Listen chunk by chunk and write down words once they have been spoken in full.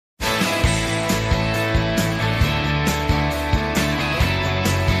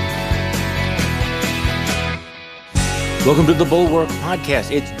Welcome to the Bulwark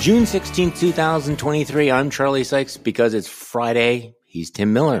Podcast. It's June 16th, 2023. I'm Charlie Sykes. Because it's Friday, he's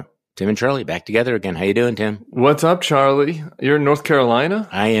Tim Miller. Tim and Charlie back together again. How you doing, Tim? What's up, Charlie? You're in North Carolina?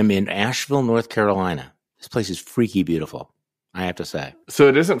 I am in Asheville, North Carolina. This place is freaky beautiful, I have to say. So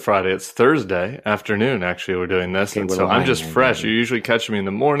it isn't Friday. It's Thursday afternoon, actually, we're doing this. Okay, and so I'm just fresh. You usually catch me in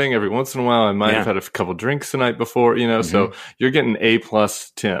the morning. Every once in a while, I might have had a couple drinks the night before, so you're getting A+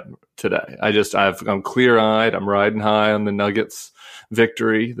 Tim today. I'm clear-eyed. I'm riding high on the Nuggets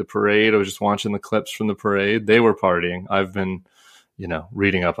victory, the parade. I was just watching the clips from the parade. They were partying. I've been,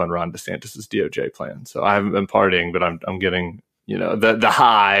 reading up on Ron DeSantis' DOJ plan. So I haven't been partying, but I'm getting, the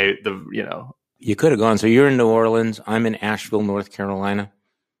high, You could have gone. So you're in New Orleans. I'm in Asheville, North Carolina.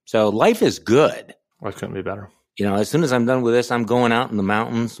 So life is good. Life couldn't be better. As soon as I'm done with this, I'm going out in the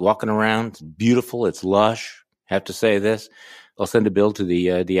mountains, walking around. It's beautiful. It's lush. Have to say this. I'll send a bill to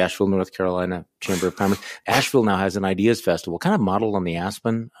the Asheville, North Carolina Chamber of Commerce. Asheville now has an Ideas Festival, kind of modeled on the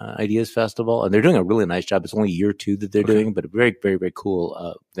Aspen Ideas Festival. And they're doing a really nice job. It's only year 2 that they're doing, but a very, very, very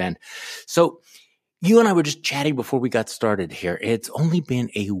cool event. So you and I were just chatting before we got started here. It's only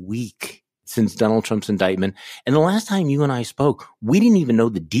been a week since Donald Trump's indictment. And the last time you and I spoke, we didn't even know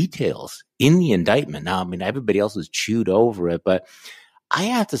the details in the indictment. Now, everybody else has chewed over it, but I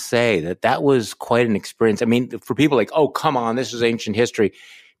have to say that was quite an experience. For people like, oh, come on, this is ancient history.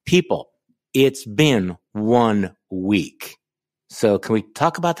 People, it's been 1 week. So can we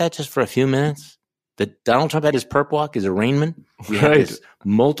talk about that just for a few minutes? That Donald Trump had his perp walk, his arraignment. We had this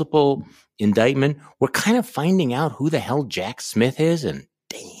multiple indictment. We're kind of finding out who the hell Jack Smith is, and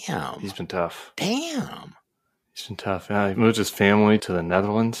damn. He's been tough. Damn. He's been tough. Yeah, he moved his family to the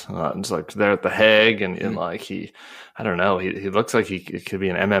Netherlands. It's like they're at The Hague, and I don't know. He looks like he could be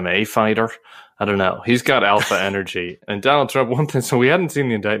an MMA fighter. I don't know. He's got alpha energy. And Donald Trump, one thing, so we hadn't seen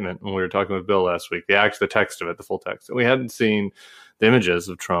the indictment when we were talking with Bill last week, the text of it, the full text. And we hadn't seen the images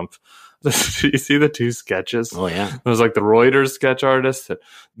of Trump. Did you see the 2 sketches? Oh, yeah. It was like the Reuters sketch artist that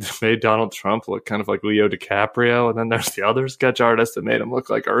made Donald Trump look kind of like Leo DiCaprio. And then there's the other sketch artist that made him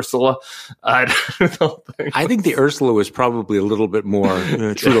look like Ursula. I think the Ursula was probably a little bit more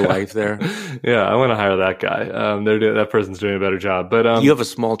true to life there. Yeah, I want to hire that guy. That person's doing a better job. But you have a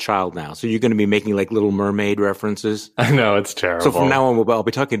small child now, so you're going to be making like Little Mermaid references. I know, it's terrible. So from now on, I'll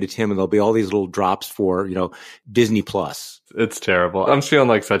be talking to Tim, and there'll be all these little drops for, Disney Plus. It's terrible. I'm feeling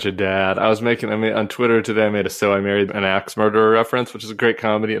like such a dad. On Twitter today, I made a So I Married an Axe Murderer reference, which is a great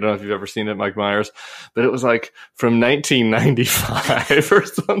comedy. I don't know if you've ever seen it, Mike Myers, but it was like from 1995 or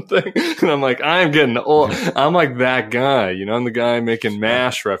something. And I'm like, I'm getting old. I'm like that guy, I'm the guy making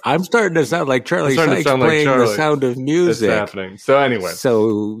MASH references. I'm starting to sound like Charlie Sykes playing The Sound of Music. It's happening. So anyway.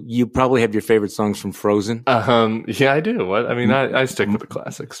 So you probably have your favorite songs from Frozen? Yeah, I do. What? I stick with the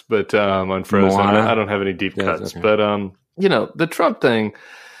classics, but on Frozen, I don't have any deep cuts. Okay. But the Trump thing,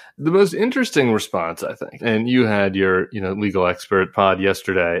 the most interesting response, I think, and you had your, legal expert pod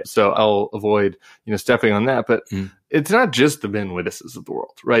yesterday, so I'll avoid, stepping on that, but it's not just the Ben Wittises of the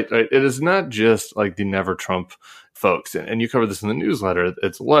world, right? It is not just like the Never Trump folks. And you cover this in the newsletter.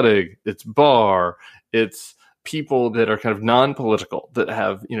 It's Luttig, it's Barr, it's people that are kind of non-political, that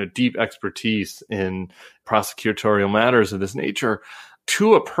have, deep expertise in prosecutorial matters of this nature.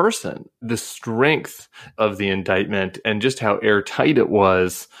 To a person, the strength of the indictment and just how airtight it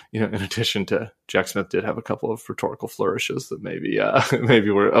was, in addition to Jack Smith did have a couple of rhetorical flourishes that maybe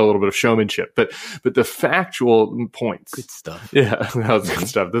were a little bit of showmanship, but the factual points. Good stuff. Yeah, that was good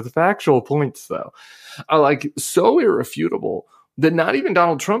stuff. The factual points, though, are like so irrefutable that not even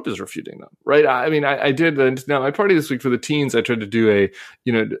Donald Trump is refuting them, right? I did, now my party this week for the teens, I tried to do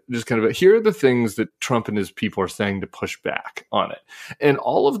just kind of here are the things that Trump and his people are saying to push back on it. And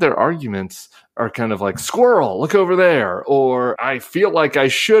all of their arguments are kind of like, squirrel, look over there, or I feel like I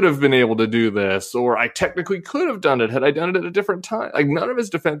should have been able to do this, or I technically could have done it had I done it at a different time. Like, none of his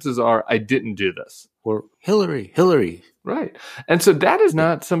defenses are, I didn't do this. Or Hillary. Right. And so that is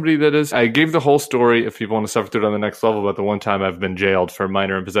not somebody that is, I gave the whole story, if people want to suffer through it on the next level, about the one time I've been jailed for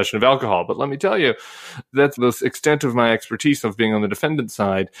minor in possession of alcohol. But let me tell you, that's the extent of my expertise of being on the defendant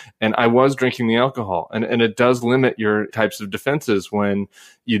side. And I was drinking the alcohol. And it does limit your types of defenses when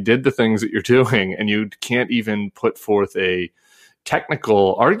you did the things that you're doing and you can't even put forth a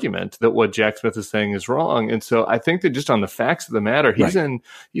technical argument that what Jack Smith is saying is wrong. And so I think that just on the facts of the matter, he's in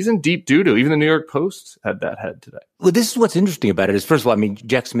deep doo-doo. Even the New York Post had that head today. Well, this is what's interesting about it is, first of all, I mean,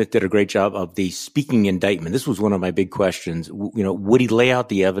 Jack Smith did a great job of the speaking indictment. This was one of my big questions. Would he lay out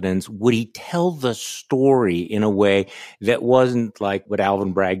the evidence? Would he tell the story in a way that wasn't like what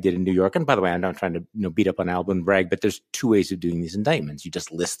Alvin Bragg did in New York? And by the way, I'm not trying to beat up on Alvin Bragg, but there's two ways of doing these indictments. You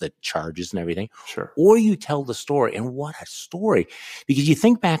just list the charges and everything. Sure. Or you tell the story. And what a story. Because you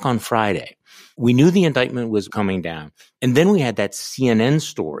think back on Friday, we knew the indictment was coming down. And then we had that CNN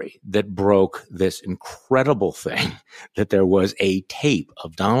story that broke this incredible thing that there was a tape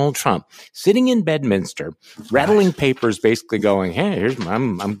of Donald Trump sitting in Bedminster, rattling papers, basically going, hey,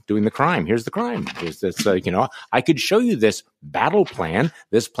 I'm doing the crime. Here's the crime. Here's this, I could show you this battle plan,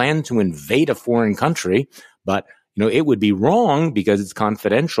 this plan to invade a foreign country, but it would be wrong because it's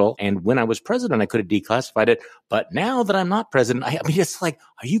confidential. And when I was president, I could have declassified it. But now that I'm not president, I mean, it's like,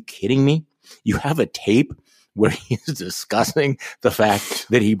 are you kidding me? You have a tape where he's discussing the fact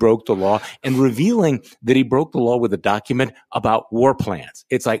that he broke the law and revealing that he broke the law with a document about war plans.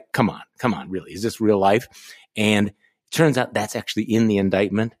 It's like, come on, really? Is this real life? And it turns out that's actually in the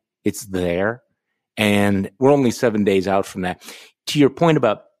indictment. It's there. And we're only 7 days out from that. To your point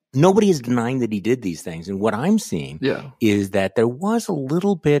about nobody is denying that he did these things. And what I'm seeing is that there was a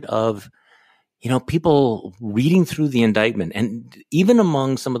little bit of, people reading through the indictment, and even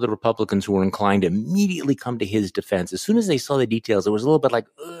among some of the Republicans who were inclined to immediately come to his defense, as soon as they saw the details, it was a little bit like,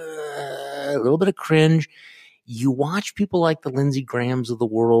 a little bit of cringe. You watch people like the Lindsey Grahams of the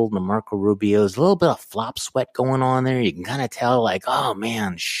world and the Marco Rubios, a little bit of flop sweat going on there. You can kind of tell like, oh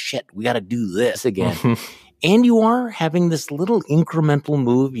man, shit, we got to do this again. And you are having this little incremental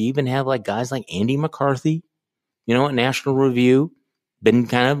move. You even have like guys like Andy McCarthy, at National Review, been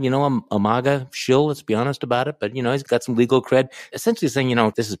kind of, a MAGA shill, let's be honest about it. But, he's got some legal cred, essentially saying,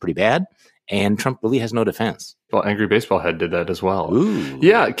 this is pretty bad. And Trump really has no defense. Well, Angry Baseball Head did that as well. Ooh.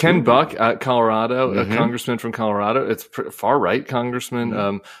 Yeah, Ken Buck at Colorado, a congressman from Colorado. It's far-right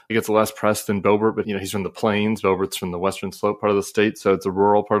congressman. He gets less press than Boebert, but, he's from the plains. Boebert's from the western slope part of the state, so it's a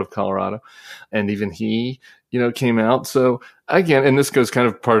rural part of Colorado. And even he, came out. So, again, and this goes kind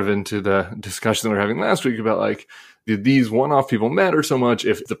of part of into the discussion that we were having last week about, like, these one-off people matter so much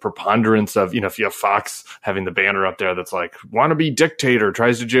if the preponderance of, if you have Fox having the banner up there that's like, wannabe dictator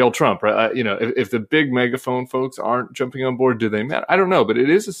tries to jail Trump, right? If the big megaphone folks aren't jumping on board, do they matter? I don't know, but it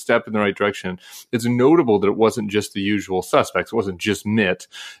is a step in the right direction. It's notable that it wasn't just the usual suspects. It wasn't just Mitt.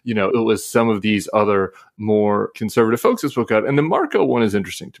 It was some of these other more conservative folks that spoke out. And the Marco one is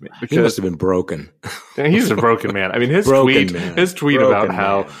interesting to me because he must have been broken. He's a broken man. I mean, his tweet about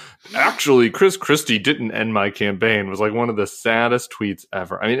how actually Chris Christie didn't end my campaign was like one of the saddest tweets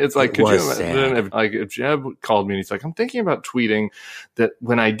ever. I mean, it's like, could you imagine if Jeb called me and he's like, I'm thinking about tweeting that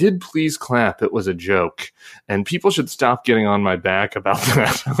when I did please clap, it was a joke and people should stop getting on my back about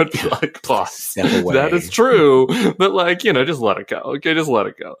that. I would be like, boss, that is true. But just let it go. Okay, just let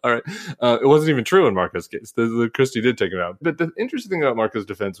it go. All right. It wasn't even true in Marco's case. The Christie did take him out. But the interesting thing about Marco's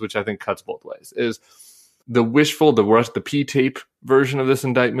defense, which I think cuts both ways, is the P-tape version of this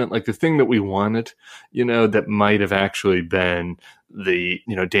indictment, like the thing that we wanted, that might have actually been the,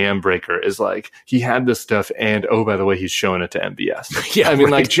 dam breaker is like, he had this stuff and, oh, by the way, he's showing it to MBS. Yeah, I mean,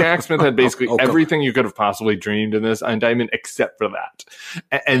 like Jack Smith had basically everything you could have possibly dreamed in this indictment except for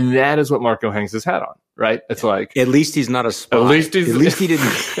that. And that is what Marco hangs his hat on, right? It's like, at least he's not a spy. At least he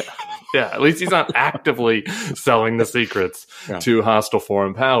didn't. Yeah, at least he's not actively selling the secrets to hostile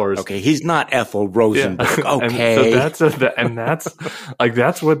foreign powers. Okay, he's not Ethel Rosenberg. Yeah. Okay, and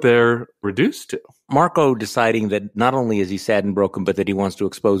that's what they're reduced to. Marco deciding that not only is he sad and broken, but that he wants to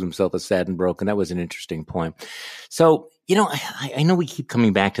expose himself as sad and broken. That was an interesting point. So, I know we keep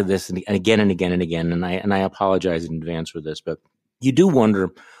coming back to this and again and again and again, and I apologize in advance for this, but you do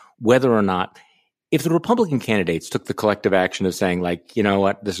wonder whether or not, if the Republican candidates took the collective action of saying, like, you know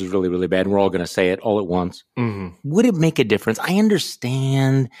what, this is really, really bad, and we're all going to say it all at once, would it make a difference? I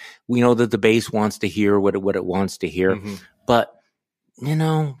understand, that the base wants to hear what it wants to hear, but,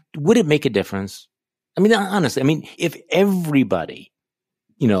 would it make a difference? I mean, honestly, if everybody,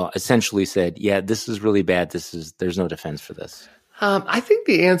 essentially said, yeah, this is really bad, there's no defense for this. I think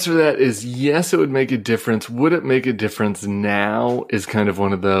the answer to that is yes, it would make a difference. Would it make a difference now is kind of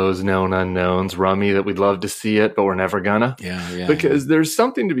one of those known unknowns, Rummy, that we'd love to see it, but we're never gonna. Yeah. Because there's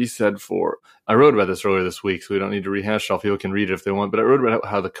something to be said for I wrote about this earlier this week, so we don't need to rehash it all. People can read it if they want. But I wrote about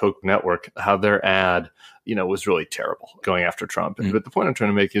how the Koch network, how their ad, was really terrible going after Trump. But the point I'm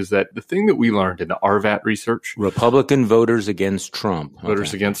trying to make is that the thing that we learned in the RVAT research, Republican voters against Trump.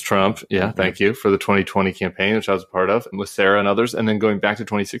 Voters against Trump. Yeah, thank you, for the 2020 campaign, which I was a part of, and with Sarah and others, and then going back to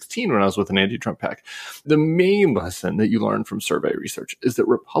 2016 when I was with an anti-Trump PAC. The main lesson that you learn from survey research is that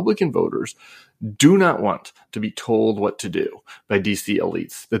Republican voters do not want to be told what to do by DC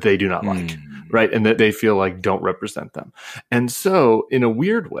elites that they do not like, right? And that they feel like don't represent them. And so in a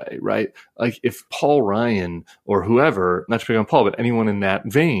weird way, right? Like if Paul Ryan or whoever, not to pick on Paul, but anyone in that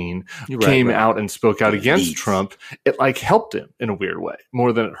vein came out and spoke out against Trump, it like helped him in a weird way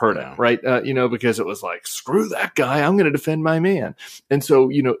more than it hurt him, right? Because it was like, screw that guy, I'm going to defend my man. And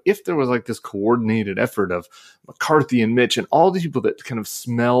so, if there was like this coordinated effort of McCarthy and Mitch and all these people that kind of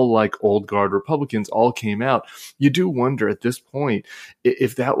smell like old guard Republicans all came out, you do wonder at this point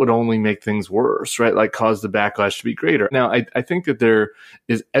if that would only make things worse, right? Like cause the backlash to be greater. Now, I think that there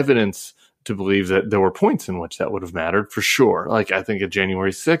is evidence to believe that there were points in which that would have mattered for sure. Like I think at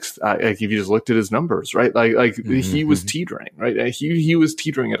January 6th, if you just looked at his numbers, right? He was teetering, right? He was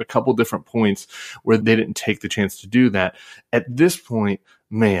teetering at a couple different points where they didn't take the chance to do that. At this point,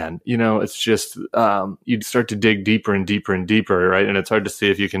 man, it's just, you'd start to dig deeper and deeper and deeper, right? And it's hard to see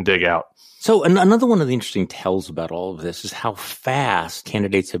if you can dig out. So another one of the interesting tells about all of this is how fast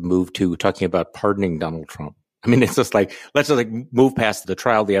candidates have moved to talking about pardoning Donald Trump. I mean, it's just like, let's just move past the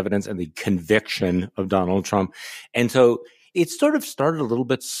trial, the evidence, and the conviction of Donald Trump. And so it sort of started a little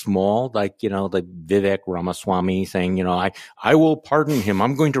bit small, like Vivek Ramaswamy saying, I will pardon him.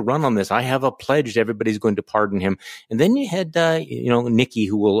 I'm going to run on this. I have a pledge. Everybody's going to pardon him. And then you had, Nikki,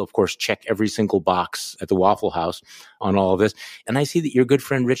 who will, of course, check every single box at the Waffle House on all of this. And I see that your good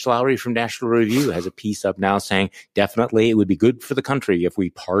friend Rich Lowry from National Review has a piece up now saying, definitely it would be good for the country if we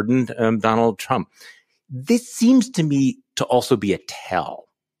pardoned Donald Trump. This seems to me to also be a tell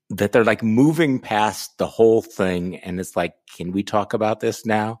that they're like moving past the whole thing. And it's like, can we talk about this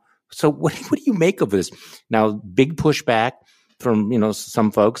now? So what do you make of this? Now, big pushback from,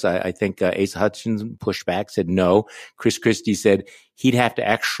 some folks. I think Asa Hutchinson pushed back, said no. Chris Christie said he'd have to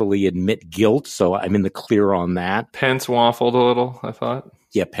actually admit guilt. So I'm in the clear on that. Pence waffled a little, I thought.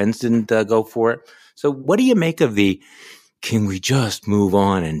 Yeah, Pence didn't go for it. So what do you make of the, can we just move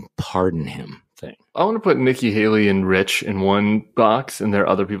on and pardon him thing? I want to put Nikki Haley and Rich in one box, and there are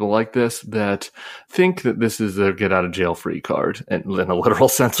other people like this that think that this is their get out of jail free card, and in a literal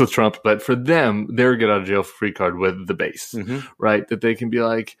sense with Trump, but for them, their get out of jail free card with the base, right? That they can be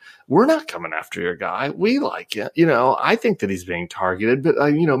like, we're not coming after your guy. We like it. I think that he's being targeted, but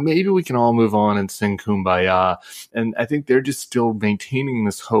maybe we can all move on and sing Kumbaya. And I think they're just still maintaining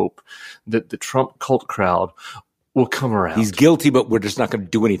this hope that the Trump cult crowd will come around. He's guilty, but we're just not going to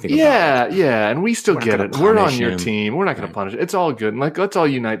do anything about it. Yeah, and we still get it. We're on your team. We're not going to punish it. It's all good. And let's all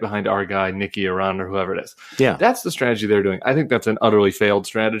unite behind our guy, Nikki or Ron or whoever it is. Yeah. That's the strategy they're doing. I think that's an utterly failed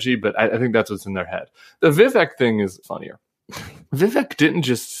strategy, but I think that's what's in their head. The Vivek thing is funnier. Vivek didn't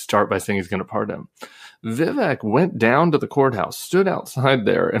just start by saying he's going to pardon him. Vivek went down to the courthouse, stood outside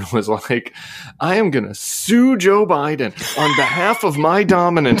there, and was like, I am going to sue Joe Biden on behalf of my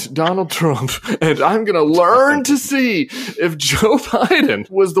dominant, Donald Trump, and I'm going to learn to see if Joe Biden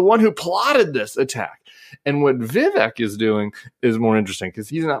was the one who plotted this attack. And what Vivek is doing is more interesting because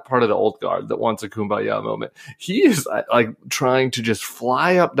he's not part of the old guard that wants a kumbaya moment. He is like trying to just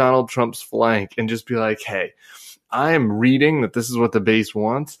fly up Donald Trump's flank and just be like, hey, I am reading that this is what the base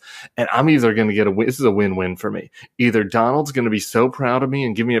wants, and I'm either going to get this is a win-win for me. Either Donald's going to be so proud of me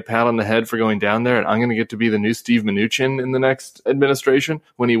and give me a pat on the head for going down there, and I'm going to get to be the new Steve Mnuchin in the next administration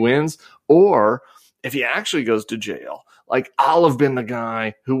when he wins, or if he actually goes to jail, like I'll have been the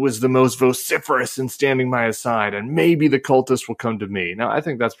guy who was the most vociferous in standing by his side, and maybe the cultists will come to me. Now, I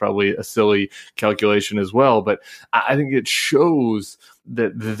think that's probably a silly calculation as well, but I think it shows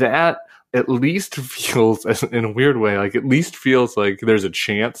that at least feels, in a weird way, like at least feels like there's a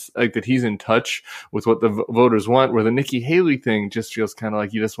chance, like that he's in touch with what the voters want, where the Nikki Haley thing just feels kind of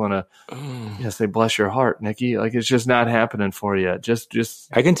like you just want to say, bless your heart, Nikki. Like it's just not happening for you. Just.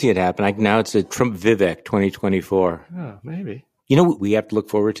 I can see it happen. Like now it's a Trump Vivek 2024. Oh, maybe. You know what we have to look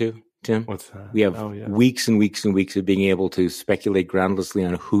forward to, Tim? What's that? We have weeks and weeks and weeks of being able to speculate groundlessly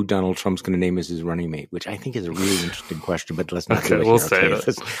on who Donald Trump's going to name as his running mate, which I think is a really interesting question, but let's not do it. We'll save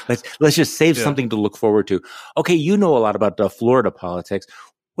it. Let's just save something to look forward to. Okay, you know a lot about Florida politics.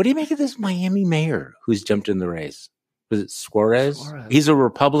 What do you make of this Miami mayor who's jumped in the race? Was it Suarez? He's a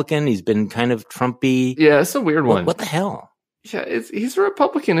Republican. He's been kind of Trumpy. Yeah, it's a weird one. What the hell? Yeah, he's a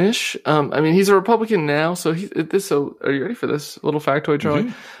Republican-ish. He's a Republican now. So are you ready for this little factoid,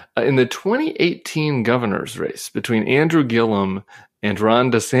 Charlie? In the 2018 governor's race between Andrew Gillum and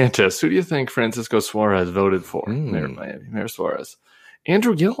Ron DeSantis, who do you think Francisco Suarez voted for? Mayor of Miami, Mayor Suarez.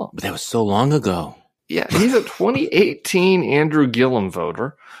 Andrew Gillum. But that was so long ago. Yeah, he's a 2018 Andrew Gillum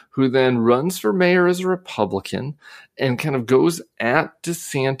voter who then runs for mayor as a Republican and kind of goes at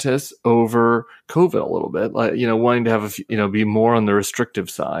DeSantis over COVID a little bit, like, wanting to have be more on the restrictive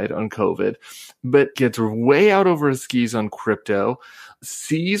side on COVID, but gets way out over his skis on crypto,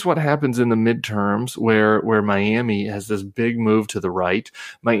 sees what happens in the midterms where Miami has this big move to the right.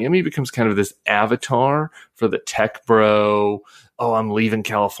 Miami becomes kind of this avatar for the tech bro. Oh, I'm leaving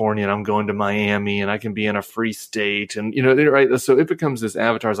California and I'm going to Miami and I can be in a free state. And, right. So it becomes this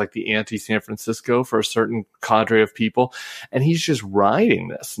avatar, like the anti-San Francisco for a certain cadre of people. And he's just riding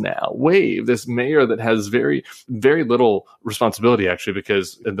this wave, this mayor that has very, very little responsibility, actually,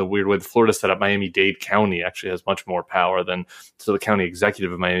 because in the weird way the Florida set up, Miami-Dade County actually has much more power so the county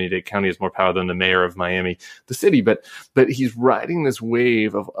executive of Miami-Dade County has more power than the mayor of Miami, the city. But he's riding this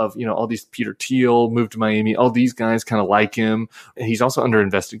wave of all these Peter Thiel moved to Miami, all these guys kind of like him. And he's also under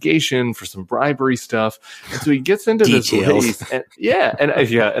investigation for some bribery stuff. And so he gets into this race.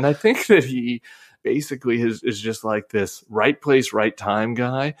 And I think that he basically is just like this right place, right time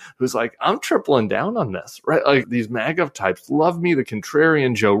guy who's like, I'm tripling down on this, right? Like these MAGA types love me. The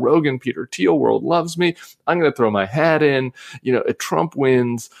contrarian Joe Rogan, Peter Thiel world loves me. I'm going to throw my hat in. If Trump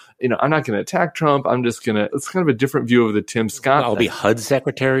wins, I'm not going to attack Trump. I'm just going to, it's kind of a different view of the Tim Scott. I'll be HUD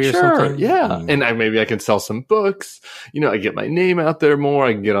secretary or sure, something. Yeah. And maybe I can sell some books. I get my name out there more.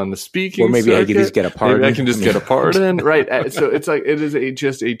 I can get on the speaking Or maybe circuit. I can just get a pardon. Maybe I can just get a pardon. Right. So it's like, it is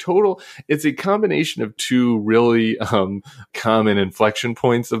it's a combination of two really common inflection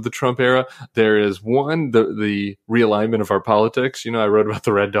points of the Trump era. There is one, the realignment of our politics. I wrote about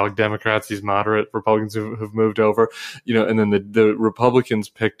the Red Dog Democrats, these moderate Republicans who've moved over, and then the Republicans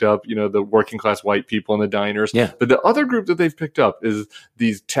picked up, the working class white people in the diners. Yeah. But the other group that they've picked up is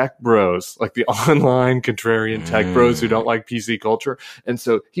these tech bros, like the online contrarian tech bros who don't like PC culture. And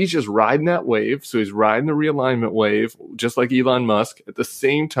so he's just riding that wave. So he's riding the realignment wave, just like Elon Musk. At the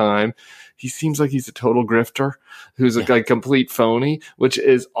same time, he seems like he's a total grifter who's a complete phony, which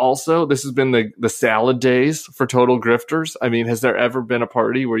is also, this has been the salad days for total grifters. I mean, has there ever been a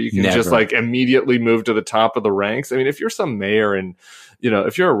party where you can just like immediately move to the top of the ranks? I mean, if you're some mayor and,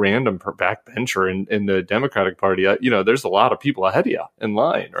 if you're a random backbencher in the Democratic Party, there's a lot of people ahead of you in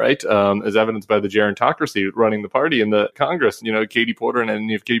line, right? As evidenced by the gerontocracy running the party in the Congress, Katie Porter and then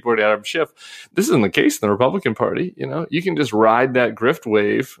you have Katie Porter, Adam Schiff. This isn't the case in the Republican Party. You can just ride that grift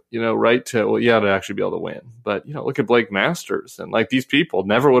wave, right to actually be able to win. But, look at Blake Masters and like these people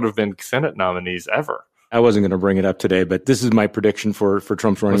never would have been Senate nominees ever. I wasn't going to bring it up today, but this is my prediction for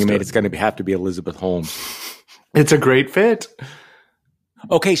Trump's running mate. It's going to have to be Elizabeth Holmes. It's a great fit.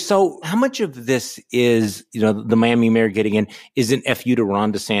 Okay, so how much of this is, the Miami mayor getting in is an FU to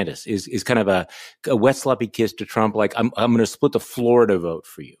Ron DeSantis, is kind of a wet sloppy kiss to Trump, like I'm going to split the Florida vote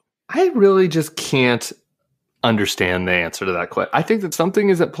for you? I really just can't understand the answer to that question. I think that something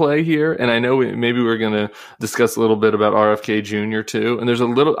is at play here, and I know maybe we're going to discuss a little bit about RFK Jr. too. And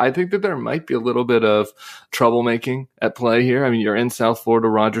I think that there might be a little bit of troublemaking at play here. I mean, you're in South Florida,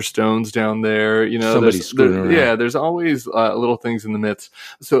 Roger Stone's down there. Somebody's screwing around. Yeah, there's always little things in the midst.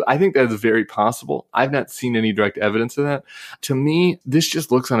 So I think that's very possible. I've not seen any direct evidence of that. To me, this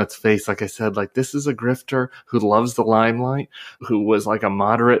just looks on its face, like I said, like this is a grifter who loves the limelight, who was like a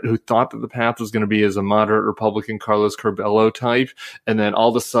moderate, who thought that the path was going to be as a moderate Republican Carlos Curbelo type, and then all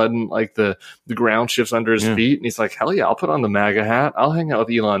of a sudden like the ground shifts under his feet and he's like, hell yeah, I'll put on the MAGA hat, I'll hang out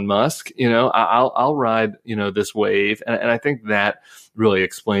with Elon Musk, I'll ride this wave, and I think that really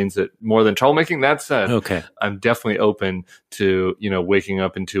explains it more than troublemaking. That said, okay, I'm definitely open to waking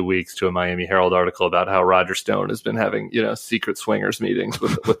up in 2 weeks to a Miami Herald article about how Roger Stone has been having secret swingers meetings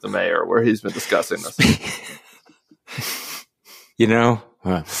with the mayor where he's been discussing this.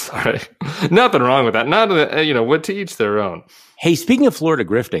 Sorry. Nothing wrong with that. What to each their own. Hey, speaking of Florida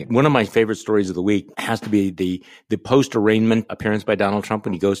grifting, one of my favorite stories of the week has to be the post-arraignment appearance by Donald Trump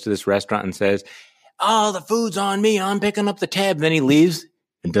when he goes to this restaurant and says, oh, the food's on me, I'm picking up the tab. Then he leaves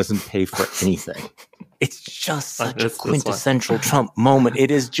and doesn't pay for anything. It's just such a quintessential Trump moment.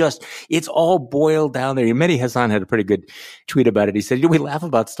 It's all boiled down there. Mehdi Hassan had a pretty good tweet about it. He said, we laugh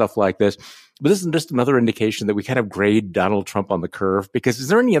about stuff like this, but this is just another indication that we kind of grade Donald Trump on the curve, because is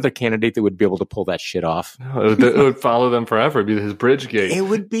there any other candidate that would be able to pull that shit off? No, it would follow them forever. It'd be his bridge gate. It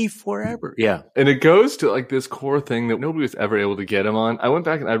would be forever. Yeah. And it goes to like this core thing that nobody was ever able to get him on. I went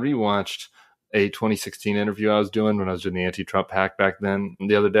back and I rewatched a 2016 interview I was doing when I was doing the anti-Trump hack back then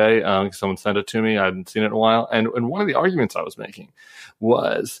the other day. Someone sent it to me. I hadn't seen it in a while. And one of the arguments I was making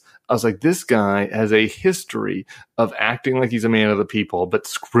was, I was like, this guy has a history of acting like he's a man of the people, but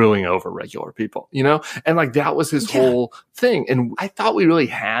screwing over regular people, you know? And like, that was his whole thing. And I thought we really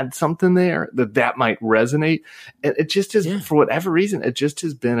had something there that might resonate. And it just is, for whatever reason, it just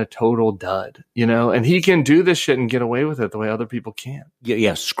has been a total dud, you know? And he can do this shit and get away with it the way other people can't.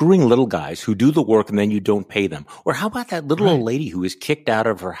 Yeah. Screwing little guys who do the work and then you don't pay them. Or how about that little old lady who was kicked out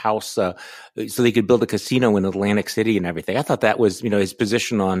of her house so they could build a casino in Atlantic City and everything? I thought that was, his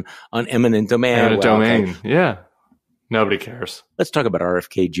position on eminent domain. Eminent domain. Okay. Yeah. Nobody cares. Let's talk about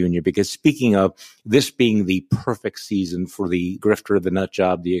RFK Jr. because speaking of this being the perfect season for the grifter, the nut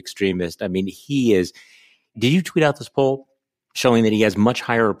job, the extremist, I mean, he is. Did you tweet out this poll showing that he has much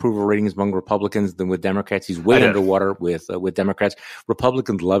higher approval ratings among Republicans than with Democrats? He's way underwater with Democrats.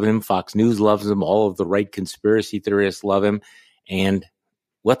 Republicans love him. Fox News loves him. All of the right conspiracy theorists love him. And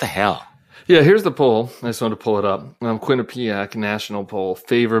what the hell? Yeah, here's the poll. I just wanted to pull it up. Quinnipiac national poll,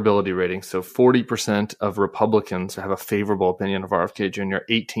 favorability rating. So 40% of Republicans have a favorable opinion of RFK Jr.,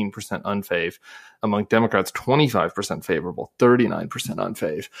 18% unfave. Among Democrats, 25% favorable, 39%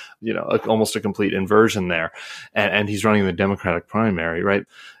 unfave. Almost a complete inversion there. And he's running the Democratic primary, right?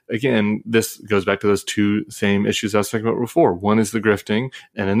 Again, this goes back to those two same issues I was talking about before. One is the grifting.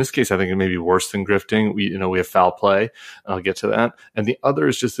 And in this case, I think it may be worse than grifting. We have foul play. I'll get to that. And the other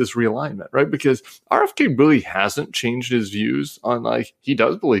is just this realignment, right? Because RFK really hasn't changed his views on he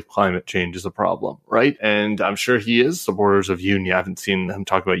does believe climate change is a problem, right? And I'm sure he is supporters of union. I haven't seen him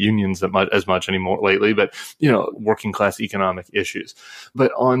talk about unions as much anymore lately, but, working class economic issues.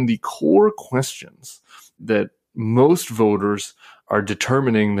 But on the core questions that most voters are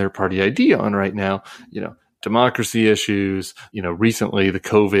determining their party ID on right now, democracy issues, recently the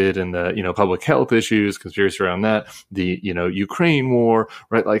COVID and the, public health issues, conspiracy around that, the, Ukraine war,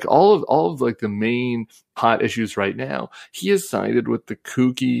 right? Like all of the main hot issues right now, he has sided with the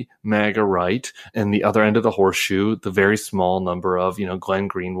kooky MAGA right and the other end of the horseshoe, the very small number of, Glenn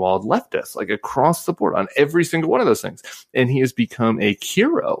Greenwald leftists, like across the board on every single one of those things. And he has become a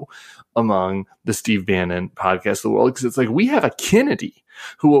hero among the Steve Bannon podcast of the world, because it's like, we have a Kennedy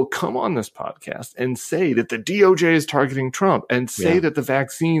who will come on this podcast and say that the DOJ is targeting Trump and say that the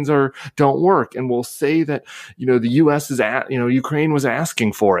vaccines don't work. And will say that, the US is Ukraine was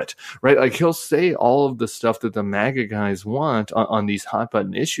asking for it, right? Like he'll say all of the stuff that the MAGA guys want on these hot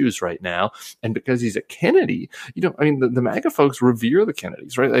button issues right now. And because he's a Kennedy, the MAGA folks revere the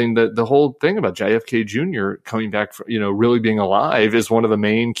Kennedys, right? I mean, the whole thing about JFK Jr. coming back, really being alive is one of the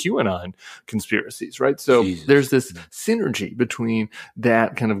main QAnon conspiracies, right? So there's this synergy between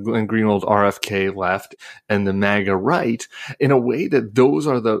that kind of Glenn Greenwald RFK left and the MAGA right in a way that those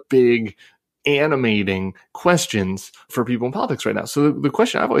are the big animating questions for people in politics right now. So the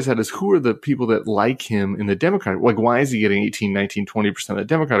question I've always had is, who are the people that like him in the Democratic? Like, why is he getting 18, 19, 20% of the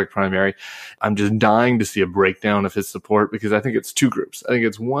Democratic primary? I'm just dying to see a breakdown of his support, because I think it's two groups. I think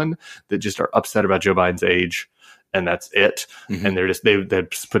it's one that just are upset about Joe Biden's age, and that's it. Mm-hmm. And they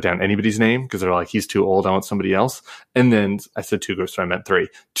put down anybody's name because they're like, he's too old, I want somebody else. And then I said two groups, so I meant three.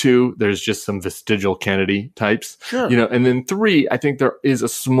 Two, there's just some vestigial Kennedy types, and then three, I think there is a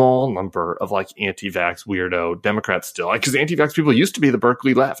small number of anti-vax weirdo Democrats still, because anti-vax people used to be the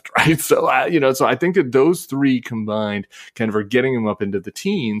Berkeley left, right? So, so I think that those three combined kind of are getting him up into the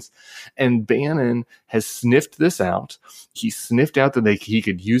teens. And Bannon has sniffed this out. He sniffed out that he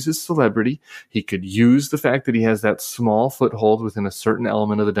could use his celebrity. He could use the fact that he has that small foothold within a certain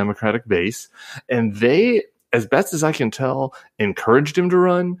element of the Democratic base. And they, as best as I can tell, encouraged him to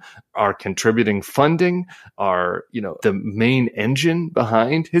run, are contributing funding, are, the main engine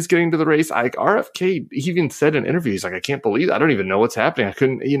behind his getting to the race. RFK, he even said in interviews, I can't believe it. I don't even know what's happening. I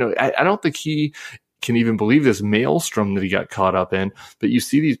couldn't, I don't think he can even believe this maelstrom that he got caught up in. But you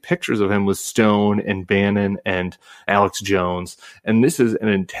see these pictures of him with Stone and Bannon and Alex Jones. And this is an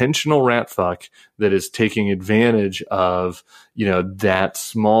intentional rat fuck that is taking advantage of, that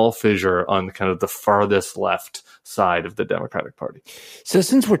small fissure on kind of the farthest left side of the Democratic Party. So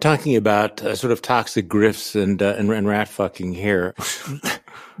since we're talking about sort of toxic grifts and rat fucking here,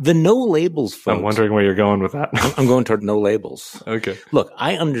 the no labels folks. I'm wondering where you're going with that. I'm going toward no labels. Okay. Look,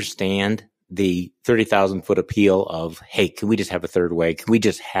 I understand the 30,000-foot appeal of, hey, can we just have a third way? Can we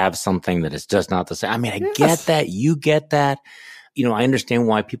just have something that is just not the same? I mean, I get that. You get that. I understand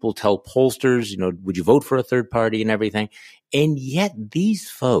why people tell pollsters, would you vote for a third party and everything? And yet these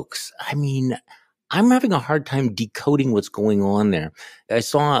folks, I mean, I'm having a hard time decoding what's going on there. I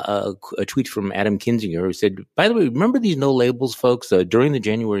saw a tweet from Adam Kinzinger who said, by the way, remember these no labels folks? During the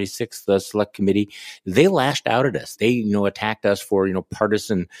January 6th select committee, they lashed out at us. They, attacked us for,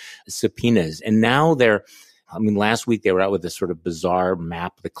 partisan subpoenas. And now last week they were out with this sort of bizarre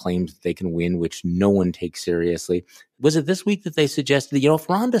map that claims that they can win, which no one takes seriously. Was it this week that they suggested that, if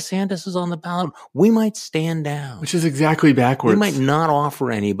Ron DeSantis is on the ballot, we might stand down? Which is exactly backwards. We might not offer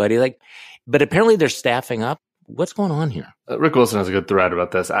anybody. But apparently they're staffing up. What's going on here? Rick Wilson has a good thread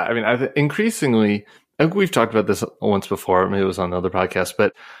about this. Increasingly, I think we've talked about this once before. Maybe it was on another podcast,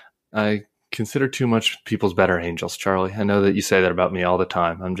 but I consider too much people's better angels, Charlie. I know that you say that about me all the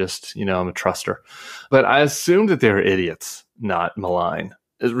time. I'm just, I'm a truster. But I assumed that they were idiots, not malign.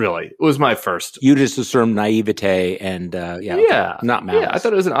 It was my first. You just assumed naivete and, not malice. Yeah, I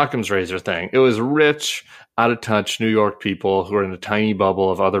thought it was an Occam's razor thing. It was rich, out of touch New York people who are in a tiny bubble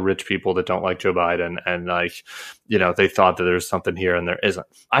of other rich people that don't like Joe Biden. And they thought that there's something here and there isn't.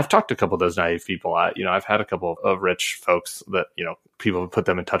 I've talked to a couple of those naive people. I've had a couple of rich folks that, people have put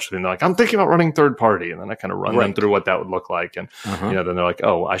them in touch with me and they're like, I'm thinking about running third party. And then I kind of run them through what that would look like. And, then they're like,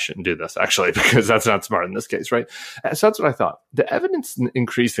 oh, I shouldn't do this actually, because that's not smart in this case. Right. So that's what I thought. The evidence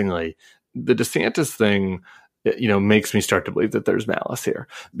increasingly, the DeSantis thing, makes me start to believe that there's malice here,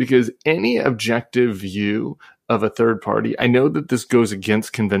 because any objective view of a third party, I know that this goes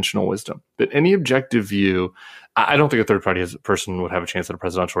against conventional wisdom, but any objective view, I don't think a third party person would have a chance at a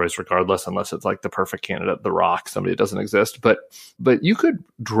presidential race regardless, unless it's like the perfect candidate, The Rock, somebody that doesn't exist. But you could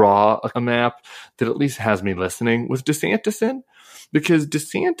draw a map that at least has me listening with DeSantis in, because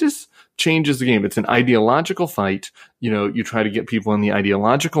DeSantis changes the game. It's an ideological fight. You try to get people in the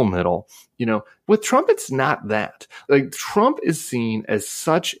ideological middle. With Trump, it's not that. Like, Trump is seen as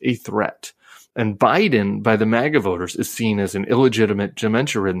such a threat. And Biden, by the MAGA voters, is seen as an illegitimate,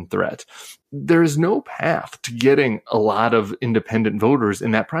 dementia-ridden threat. There is no path to getting a lot of independent voters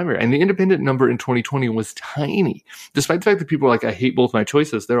in that primary. And the independent number in 2020 was tiny. Despite the fact that people are like, I hate both my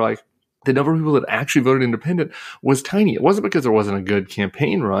choices, they're like, the number of people that actually voted independent was tiny. It wasn't because there wasn't a good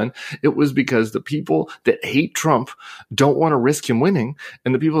campaign run. It was because the people that hate Trump don't want to risk him winning.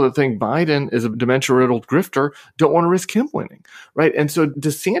 And the people that think Biden is a dementia-riddled grifter don't want to risk him winning, right? And so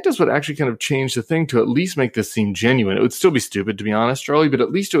DeSantis would actually kind of change the thing to at least make this seem genuine. It would still be stupid, to be honest, Charlie, but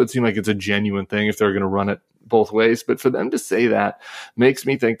at least it would seem like it's a genuine thing if they're going to run it both ways. But for them to say that makes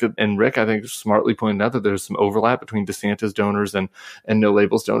me think that, and Rick, I think, smartly pointed out that there's some overlap between DeSantis donors and no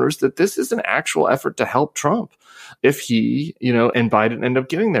labels donors, that this is an actual effort to help Trump if he, and Biden end up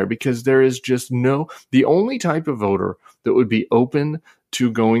getting there, because there is just the only type of voter that would be open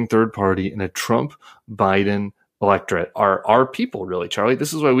to going third party in a Trump Biden electorate are people, really, Charlie.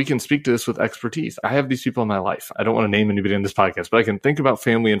 This is why we can speak to this with expertise. I have these people in my life. I don't want to name anybody in this podcast, but I can think about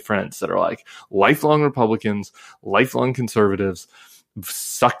family and friends that are like lifelong Republicans, lifelong conservatives,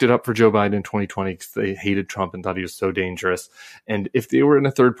 sucked it up for Joe Biden in 2020 because they hated Trump and thought he was so dangerous. And if they were in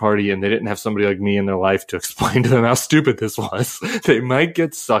a third party and they didn't have somebody like me in their life to explain to them how stupid this was, they might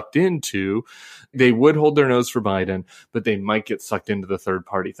get sucked into, they would hold their nose for Biden, but they might get sucked into the third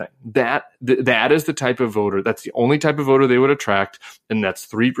party thing. That is the type of voter, that's the only type of voter they would attract. And that's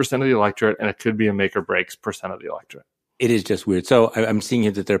 3% of the electorate. And it could be a make or breaks percent of the electorate. It is just weird. So I'm seeing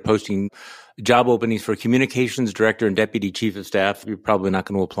here that they're posting job openings for communications director and deputy chief of staff. You're probably not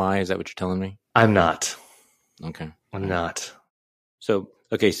going to apply. Is that what you're telling me? I'm not. Okay. I'm not. So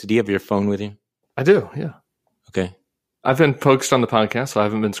do you have your phone with you? I do, yeah. Okay. I've been focused on the podcast, so I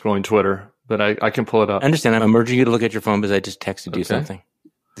haven't been scrolling Twitter, but I can pull it up. I understand. I'm urging you to look at your phone because I just texted you something.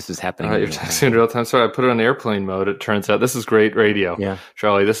 This is happening. You're texting in real time. Sorry, I put it on airplane mode. It turns out this is great radio. Yeah,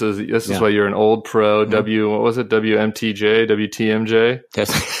 Charlie, this is why you're an old pro. Mm-hmm. What was it? WMTJ, WTMJ.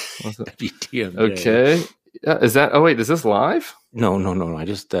 WTMJ. Okay. Is that? Oh wait, is this live? No. I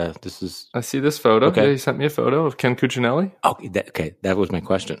just this is. I see this photo. Okay, yeah, you sent me a photo of Ken Cuccinelli. Okay, that was my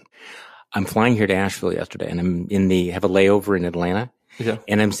question. I'm flying here to Asheville yesterday, and I'm have a layover in Atlanta. Yeah.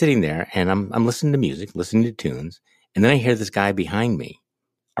 And I'm sitting there, and I'm listening to music, listening to tunes, and then I hear this guy behind me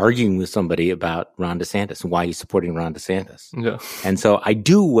arguing with somebody about Ron DeSantis and why he's supporting Ron DeSantis. Yeah. And so I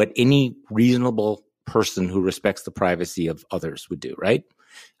do what any reasonable person who respects the privacy of others would do, right?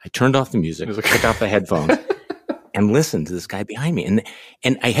 I turned off the music, took off the headphones, and listened to this guy behind me.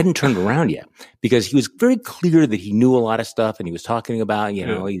 And I hadn't turned around yet because he was very clear that he knew a lot of stuff, and he was talking about,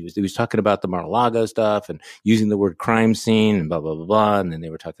 he was talking about the Mar-a-Lago stuff and using the word crime scene and blah, blah, blah, blah. And then they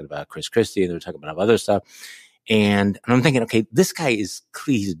were talking about Chris Christie, and they were talking about other stuff. And I'm thinking, okay, this guy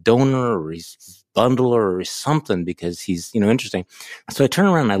he's a donor or he's a bundler or he's something because he's, interesting. So I turn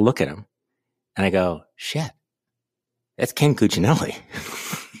around and I look at him and I go, shit, that's Ken Cuccinelli.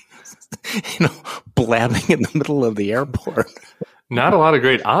 blabbing in the middle of the airport. Not a lot of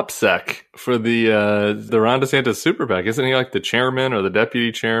great OPSEC for the Ron DeSantis super PAC. Isn't he like the chairman or the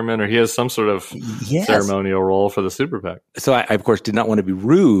deputy chairman, or he has some sort of ceremonial role for the super PAC? So I, of course, did not want to be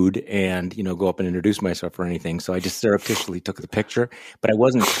rude and, go up and introduce myself or anything. So I just surreptitiously took the picture, but I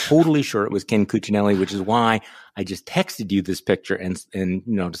wasn't totally sure it was Ken Cuccinelli, which is why I just texted you this picture and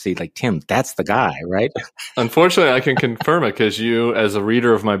to say, like, Tim, that's the guy, right? Unfortunately, I can confirm it because you, as a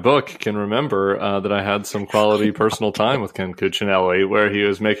reader of my book, can remember that I had some quality personal time with Ken Cuccinelli where he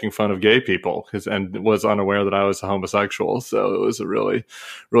was making fun of gay people and was unaware that I was a homosexual. So it was a really,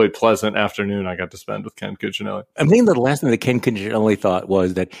 really pleasant afternoon I got to spend with Ken Cuccinelli. I think the last thing that Ken Cuccinelli thought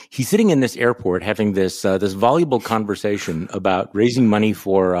was that he's sitting in this airport having this voluble conversation about raising money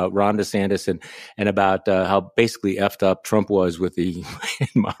for Ron DeSantis and about how basically effed up Trump was with the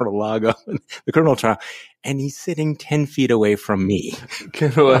Mar-a-Lago, the criminal trial. And he's sitting 10 feet away from me.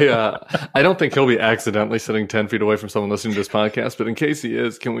 I don't think he'll be accidentally sitting 10 feet away from someone listening to this podcast, but in case he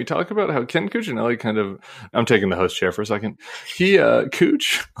is, can we talk about how Ken Cuccinelli I'm taking the host chair for a second. He,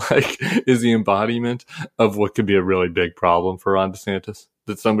 Cooch, is the embodiment of what could be a really big problem for Ron DeSantis.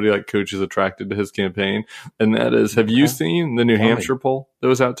 That somebody like Cooch is attracted to his campaign. And that is, have you seen the New Hampshire poll that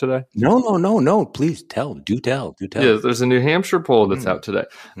was out today? No. Please tell. Do tell. Yeah, there's a New Hampshire poll that's out today.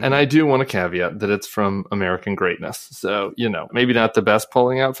 And I do want to caveat that it's from American Greatness. So, maybe not the best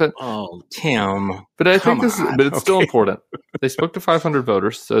polling outfit. Oh, Tim. But I think it's still important. They spoke to 500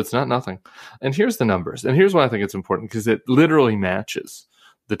 voters, so it's not nothing. And here's the numbers. And here's why I think it's important, because it literally matches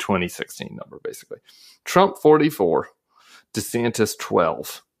the 2016 number, basically. Trump, 44. DeSantis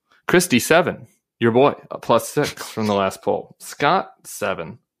 12, Christie 7, your boy, +6 from the last poll. Scott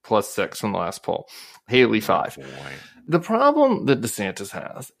 7, +6 from the last poll. Haley 5. The problem that DeSantis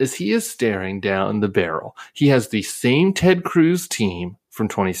has is he is staring down the barrel. He has the same Ted Cruz team from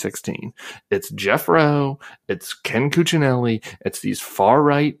 2016. It's Jeff Rowe, it's Ken Cuccinelli, it's these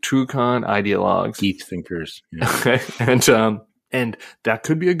far-right TrueCon ideologues. Deep thinkers. Yeah. And that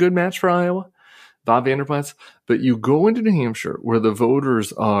could be a good match for Iowa. Bob Vanderplaats, but you go into New Hampshire where the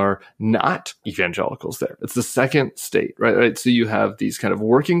voters are not evangelicals there. It's the second state, right? So you have these kind of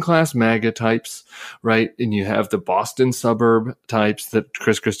working class MAGA types, right? And you have the Boston suburb types that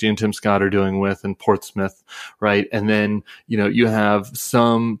Chris Christie and Tim Scott are doing with, and Portsmouth, right? And then, you have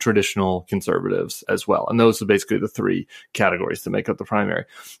some traditional conservatives as well. And those are basically the three categories that make up the primary.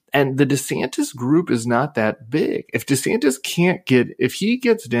 And the DeSantis group is not that big. If he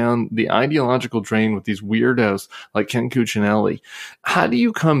gets down the ideological drain with these weirdos like Ken Cuccinelli, how do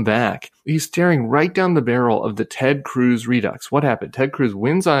you come back? He's staring right down the barrel of the Ted Cruz redux. What happened? Ted Cruz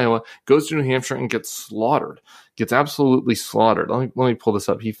wins Iowa, goes to New Hampshire, and gets slaughtered. Gets absolutely slaughtered. Let me pull this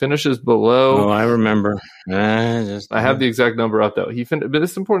up. He finishes below. Oh, I remember. I have the exact number up though. But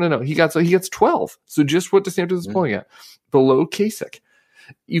it's important to know he gets 12. So just what DeSantis is pulling at, below Kasich.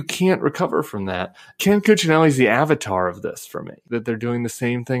 You can't recover from that. Ken Cuccinelli is the avatar of this for me, that they're doing the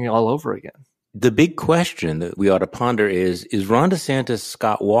same thing all over again. The big question that we ought to ponder is Ron DeSantis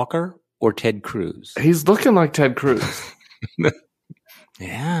Scott Walker or Ted Cruz? He's looking like Ted Cruz.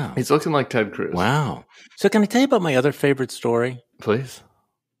 Yeah. He's looking like Ted Cruz. Wow. So can I tell you about my other favorite story? Please.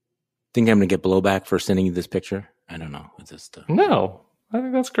 Think I'm going to get blowback for sending you this picture? I don't know. It's just No, I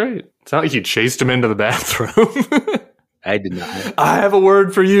think that's great. It's not like you chased him into the bathroom. I did not. I have a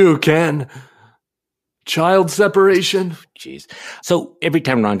word for you, Ken. Child separation. Jeez. So every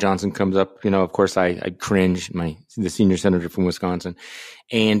time Ron Johnson comes up, of course I cringe, the senior senator from Wisconsin.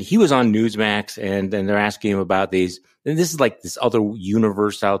 And he was on Newsmax, and then they're asking him about these. And this is like this other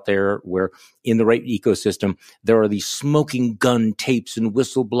universe out there where in the right ecosystem, there are these smoking gun tapes and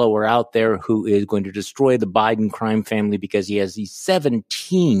whistleblower out there who is going to destroy the Biden crime family because he has these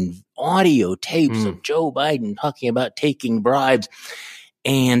 17 audio tapes of Joe Biden talking about taking bribes.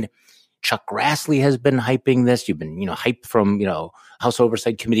 And Chuck Grassley has been hyping this. You've been, hyped from, House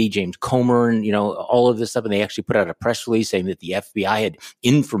Oversight Committee, James Comer, and, all of this stuff. And they actually put out a press release saying that the FBI had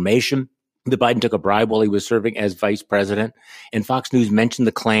information that Biden took a bribe while he was serving as vice president. And Fox News mentioned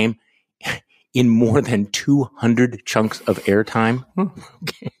the claim in more than 200 chunks of airtime.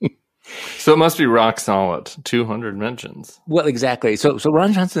 Okay. So it must be rock solid. 200 mentions. Well, exactly. So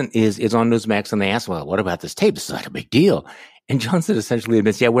Ron Johnson is on Newsmax, and they ask, well, what about this tape? This is not a big deal. And Johnson essentially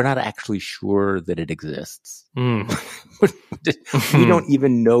admits, we're not actually sure that it exists. We don't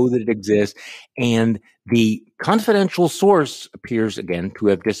even know that it exists. And the confidential source appears, again, to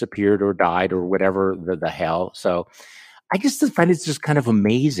have disappeared or died or whatever the hell. So I just find it's just kind of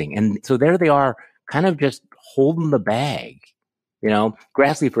amazing. And so there they are, kind of just holding the bag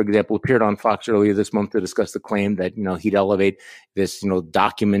Grassley, for example, appeared on Fox earlier this month to discuss the claim that, he'd elevate this,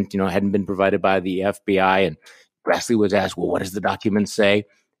 document, hadn't been provided by the FBI. And Grassley was asked, well, what does the document say?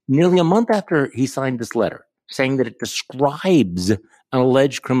 Nearly a month after he signed this letter saying that it describes an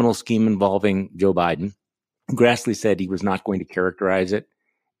alleged criminal scheme involving Joe Biden, Grassley said he was not going to characterize it.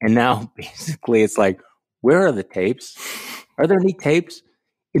 And now basically it's like, where are the tapes? Are there any tapes?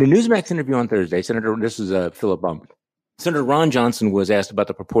 In a Newsmax interview on Thursday, this is Philip Bump. Senator Ron Johnson was asked about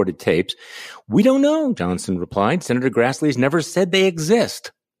the purported tapes. We don't know, Johnson replied. Senator Grassley has never said they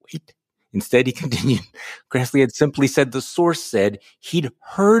exist. Wait. Instead, he continued, Grassley had simply said the source said he'd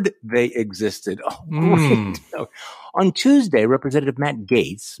heard they existed. Oh, great. On Tuesday, Representative Matt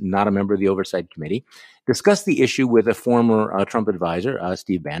Gaetz, not a member of the Oversight Committee, discussed the issue with a former Trump advisor,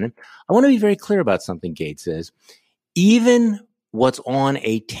 Steve Bannon. I want to be very clear about something Gaetz says. Even what's on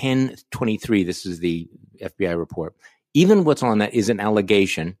a 1023, this is the FBI report, even what's on that is an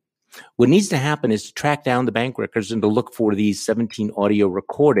allegation. What needs to happen is to track down the bank records and to look for these 17 audio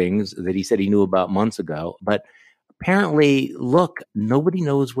recordings that he said he knew about months ago. But apparently, look, nobody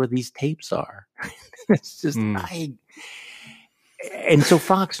knows where these tapes are. It's just, and so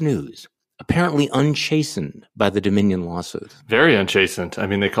Fox News, apparently unchastened by the Dominion lawsuit. Very unchastened. I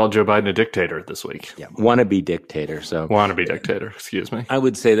mean, they called Joe Biden a dictator this week. Yeah, wannabe dictator. Wannabe dictator, excuse me. I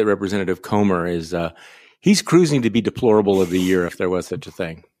would say that Representative Comer is, he's cruising to be deplorable of the year if there was such a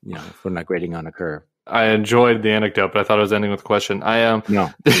thing, if we're not grading on a curve. I enjoyed the anecdote, but I thought I was ending with a question.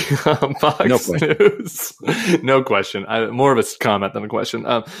 No. Fox No question. News. No question. More of a comment than a question.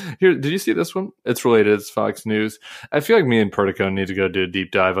 Here, did you see this one? It's related. It's Fox News. I feel like me and Pertico need to go do a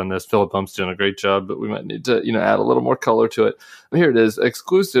deep dive on this. Philip Bump's doing a great job, but we might need to, add a little more color to it. Here it is.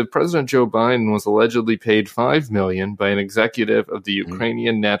 Exclusive. President Joe Biden was allegedly paid $5 million by an executive of the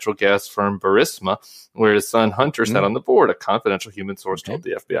Ukrainian natural gas firm Burisma, where his son Hunter sat on the board. A confidential human source told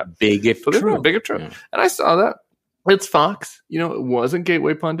the FBI. Big if true. Big if true. Yeah. And I saw that. It's Fox. It wasn't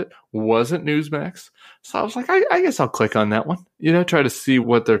Gateway Pundit. Wasn't Newsmax. So I was like, I guess I'll click on that one. Try to see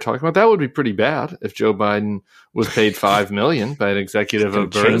what they're talking about. That would be pretty bad if Joe Biden was paid $5 million by an executive of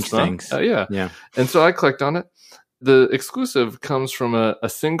Burisma. Yeah. And so I clicked on it. The exclusive comes from a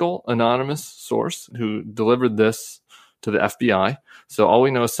single anonymous source who delivered this to the FBI. So all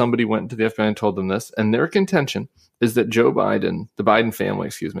we know is somebody went to the FBI and told them this. And their contention is that Joe Biden, the Biden family,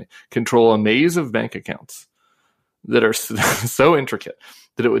 control a maze of bank accounts that are so intricate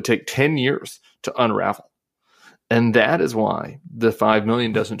that it would take 10 years to unravel. And that is why the $5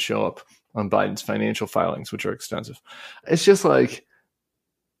 million doesn't show up on Biden's financial filings, which are extensive. It's just like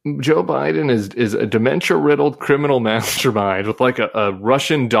Joe Biden is a dementia-riddled criminal mastermind with like a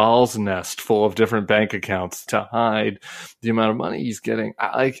Russian doll's nest full of different bank accounts to hide the amount of money he's getting.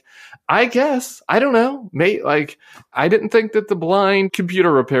 I guess, I don't know. I didn't think that the blind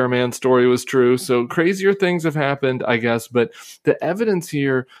computer repairman story was true, so crazier things have happened, I guess. But the evidence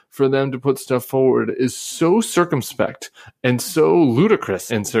here for them to put stuff forward is so circumspect and so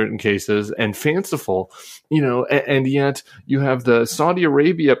ludicrous in certain cases and fanciful, and yet you have the Saudi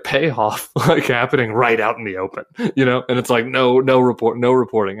Arabia payoff happening right out in the open, and it's like no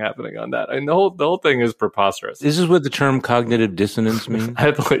reporting happening on that. And the whole thing is preposterous. This is what the term cognitive dissonance means.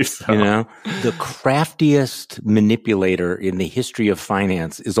 I believe so. The craftiest manipulator in the history of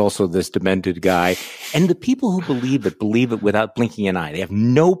finance is also this demented guy. And the people who believe it without blinking an eye. They have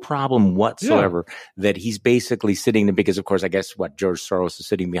no problem whatsoever that he's basically sitting there because, of course, I guess George Soros is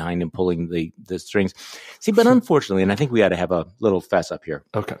sitting behind him pulling the strings. See, but unfortunately, and I think we ought to have a little fess up here.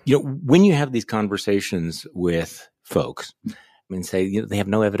 Okay. When you have these conversations with folks, say, they have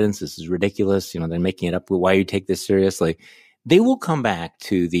no evidence, this is ridiculous, they're making it up, why you take this seriously? They will come back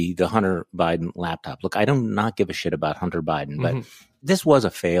to the Hunter Biden laptop. Look, I do not give a shit about Hunter Biden, but this was a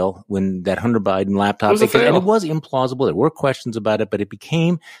fail when that Hunter Biden laptop, and it was implausible. There were questions about it, but it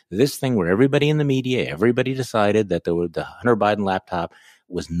became this thing where everybody in the media, everybody decided that the Hunter Biden laptop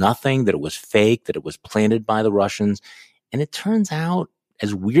was nothing, that it was fake, that it was planted by the Russians. And it turns out,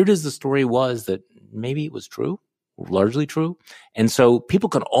 as weird as the story was, that maybe it was true. Largely true. And so people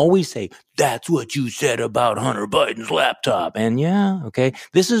can always say, that's what you said about Hunter Biden's laptop. And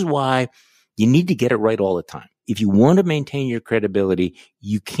this is why you need to get it right all the time. If you want to maintain your credibility,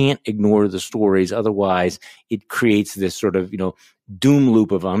 you can't ignore the stories. Otherwise, it creates this sort of, doom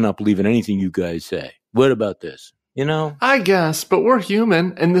loop of, I'm not believing anything you guys say. What about this? You know? I guess, but we're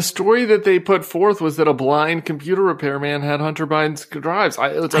human. And the story that they put forth was that a blind computer repairman had Hunter Biden's drives.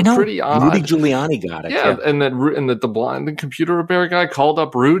 It's pretty odd. Rudy Giuliani got it. Yeah, and that the blind computer repair guy called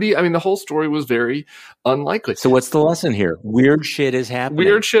up Rudy. I mean, the whole story was very unlikely. So what's the lesson here? Weird shit is happening.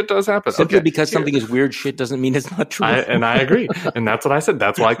 Weird shit does happen. Simply because something is weird shit doesn't mean it's not true. I agree. And that's what I said.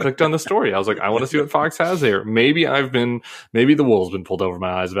 That's why I clicked on the story. I was like, I want to see what Fox has here. Maybe the wool's been pulled over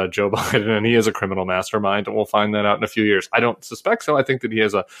my eyes about Joe Biden and he is a criminal mastermind, and we'll find that out in a few years. I don't suspect so. I think that he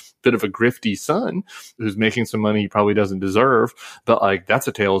has a bit of a grifty son who's making some money he probably doesn't deserve, but like that's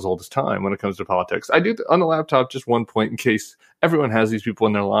a tale as old as time when it comes to politics. I do on the laptop, just one point in case everyone has these people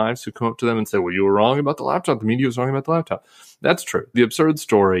in their lives who come up to them and say, well, you were wrong about the laptop. The media was wrong about the laptop. That's true. The absurd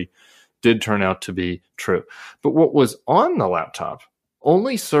story did turn out to be true. But what was on the laptop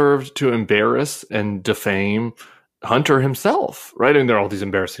only served to embarrass and defame Hunter himself, right? And there are all these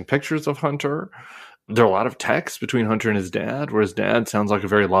embarrassing pictures of Hunter. There are a lot of texts between Hunter and his dad, where his dad sounds like a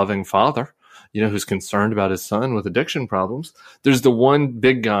very loving father, who's concerned about his son with addiction problems. There's the one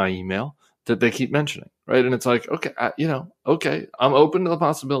big guy email that they keep mentioning, right? And it's like, okay, I'm open to the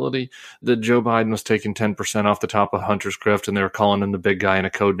possibility that Joe Biden was taking 10% off the top of Hunter's grift and they were calling him the big guy in a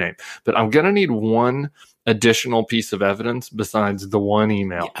code name. But I'm going to need one additional piece of evidence besides the one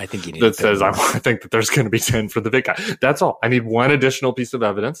email I think you need that says I think that there's going to be 10 for the big guy. That's all. I need one additional piece of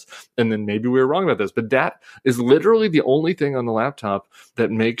evidence, and then maybe we were wrong about this. But that is literally the only thing on the laptop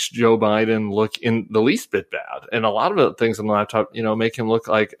that makes Joe Biden look in the least bit bad. And a lot of the things on the laptop, make him look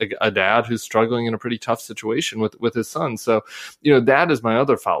like a dad who's struggling in a pretty tough situation with his son. So, that is my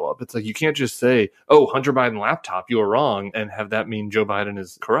other follow-up. It's like you can't just say, oh, Hunter Biden laptop, you were wrong, and have that mean Joe Biden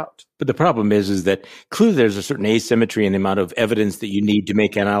is corrupt. But the problem is that clearly there's a certain asymmetry in the amount of evidence that you need to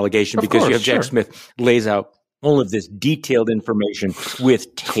make an allegation, because you have Jack Smith lays out all of this detailed information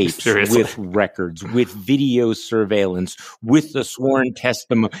with tapes, with records, with video surveillance, with the sworn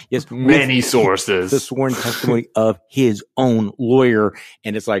testimony. Yes, many sources. The sworn testimony of his own lawyer.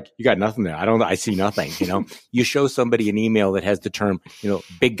 And it's like, you got nothing there. I see nothing, You show somebody an email that has the term,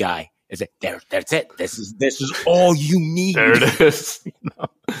 big guy. It's like, that's it. This is all you need. There it is.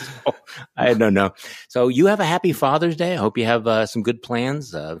 So, I don't know. So you have a happy Father's Day. I hope you have some good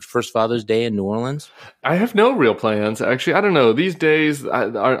plans. First Father's Day in New Orleans. I have no real plans. Actually, I don't know. These days,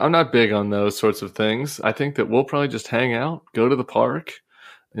 I'm not big on those sorts of things. I think that we'll probably just hang out, go to the park,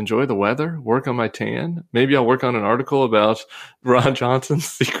 enjoy the weather, work on my tan. Maybe I'll work on an article about Ron Johnson's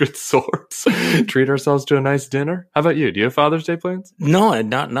secret source. Treat ourselves to a nice dinner. How about you? Do you have Father's Day plans? No,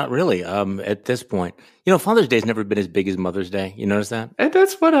 not really. At this point, Father's Day has never been as big as Mother's Day. You notice that? And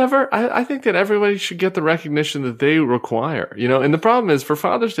that's whatever. I think that everybody should get the recognition that they require. And the problem is for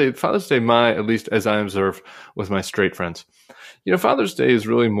Father's Day, at least as I observe with my straight friends, Father's Day is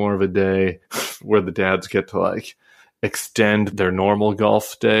really more of a day where the dads get to extend their normal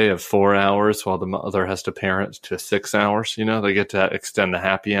golf day of 4 hours while the mother has to parent to 6 hours. They get to extend the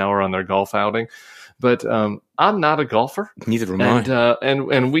happy hour on their golf outing. But I'm not a golfer. Neither am I.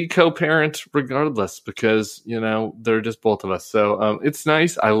 And we co-parent regardless because, they're just both of us. So it's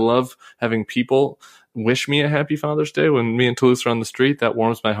nice. I love having people wish me a happy Father's Day when me and Toulouse are on the street. That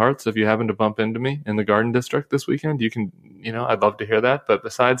warms my heart. So if you happen to bump into me in the Garden District this weekend, you can, I'd love to hear that. But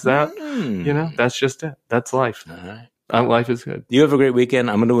besides that, that's just it. That's life. All right. Life is good. You have a great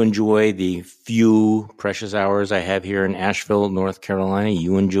weekend. I'm going to enjoy the few precious hours I have here in Asheville, North Carolina.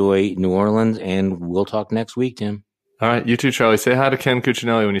 You enjoy New Orleans, and we'll talk next week, Tim. All right. You too, Charlie. Say hi to Ken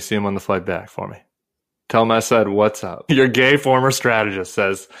Cuccinelli when you see him on the flight back for me. Tell him I said, what's up? Your gay former strategist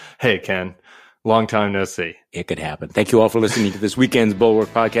says, hey, Ken, long time no see. It could happen. Thank you all for listening to this weekend's Bulwark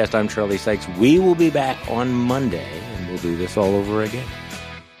Podcast. I'm Charlie Sykes. We will be back on Monday, and we'll do this all over again.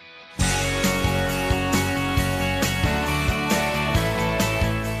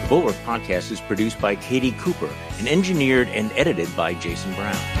 Bulwark Podcast is produced by Katie Cooper and engineered and edited by Jason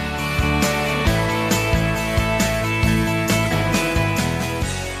Brown.